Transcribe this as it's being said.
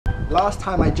Last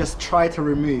time I just tried to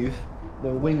remove the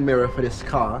wing mirror for this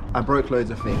car, I broke loads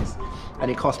of things and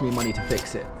it cost me money to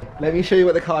fix it. Let me show you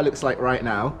what the car looks like right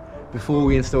now before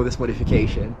we install this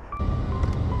modification.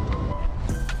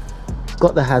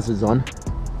 Got the hazards on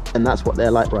and that's what they're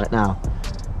like right now.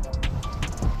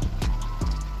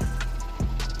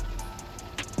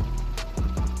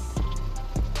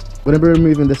 I'm going to be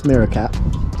removing this mirror cap.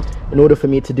 In order for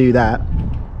me to do that,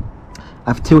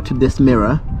 I've tilted this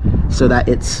mirror so that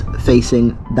it's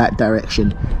facing that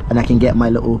direction and I can get my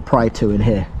little pry tool in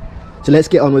here. So let's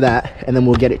get on with that and then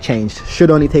we'll get it changed. Should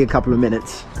only take a couple of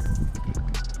minutes.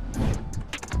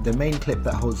 The main clip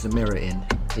that holds the mirror in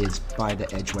is by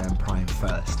the edge where I'm prying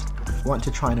first. You want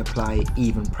to try and apply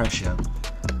even pressure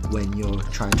when you're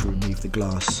trying to remove the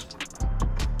glass.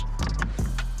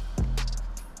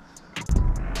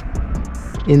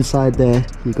 Inside there,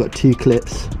 you've got two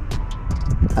clips.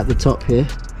 At the top here,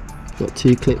 you've got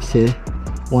two clips here.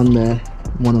 One there,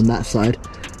 one on that side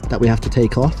that we have to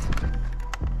take off.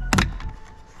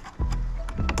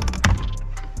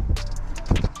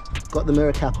 Got the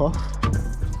mirror cap off.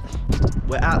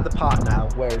 We're at the part now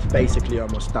where it's basically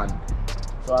almost done.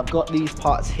 So I've got these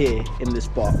parts here in this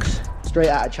box, straight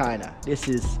out of China. This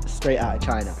is straight out of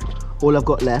China. All I've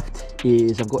got left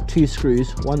is I've got two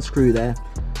screws, one screw there,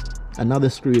 another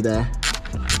screw there.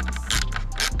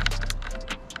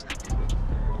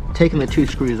 Taking the two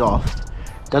screws off,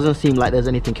 doesn't seem like there's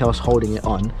anything else holding it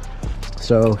on.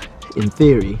 So in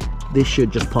theory, this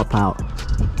should just pop out.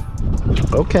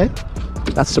 Okay,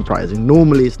 that's surprising.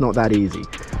 Normally it's not that easy.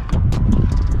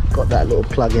 Got that little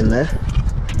plug in there.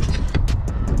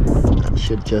 That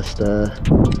should just,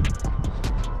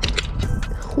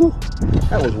 whew,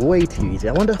 that was way too easy.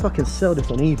 I wonder if I can sell this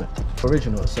on eBay.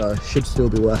 Original, so it should still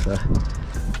be worth a,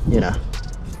 you know,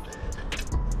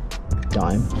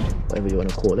 dime, whatever you want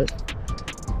to call it.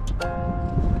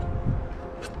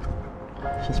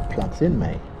 It just plugs in,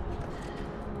 mate.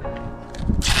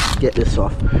 Get this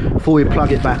off before we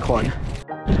plug it back on.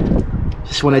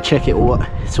 Just want to check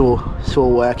it's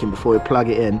all working before we plug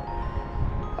it in.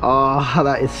 Oh,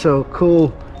 that is so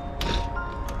cool.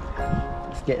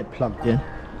 Let's get it plugged in.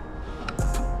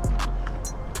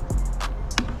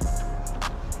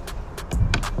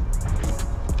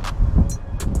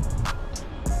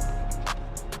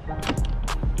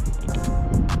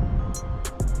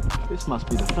 This must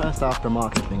be the first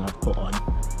aftermarket thing I've put on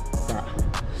that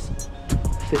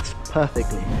fits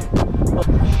perfectly. It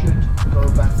should go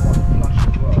back on flush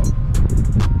as well.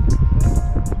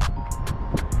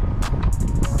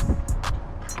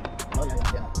 Oh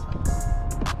yeah.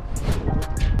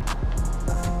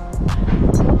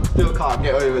 Still can't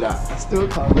get over that. Still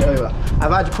can't get over that.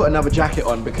 I've had to put another jacket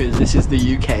on because this is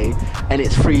the UK and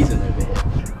it's freezing over here.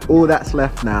 All that's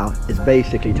left now is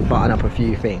basically to button up a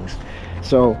few things.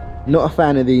 So, not a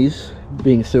fan of these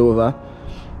being silver.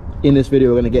 In this video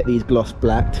we're going to get these gloss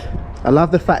blacked. I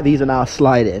love the fact these are now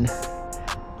sliding,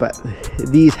 but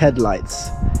these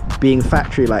headlights being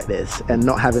factory like this and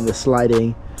not having the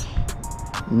sliding,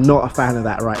 not a fan of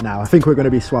that right now. I think we're going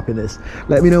to be swapping this.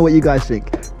 Let me know what you guys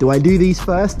think. Do I do these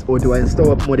first or do I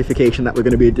install a modification that we're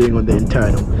going to be doing on the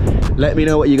internal? Let me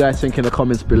know what you guys think in the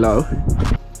comments below.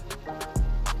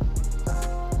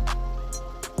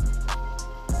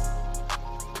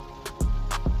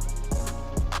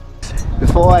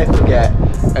 Before I forget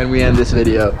and we end this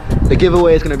video, the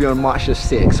giveaway is going to be on March the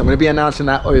 6th. I'm going to be announcing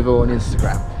that over on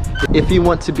Instagram. If you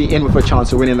want to be in with a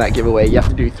chance of winning that giveaway, you have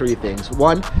to do 3 things.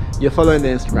 1, you're following the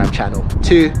Instagram channel.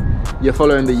 2, you're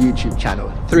following the YouTube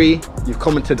channel. 3, you've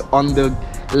commented on the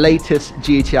latest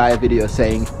GTI video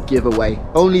saying giveaway.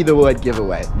 Only the word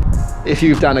giveaway. If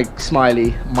you've done a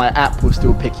smiley, my app will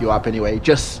still pick you up anyway.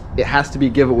 Just, it has to be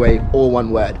giveaway, all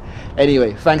one word.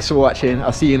 Anyway, thanks for watching.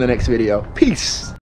 I'll see you in the next video. Peace.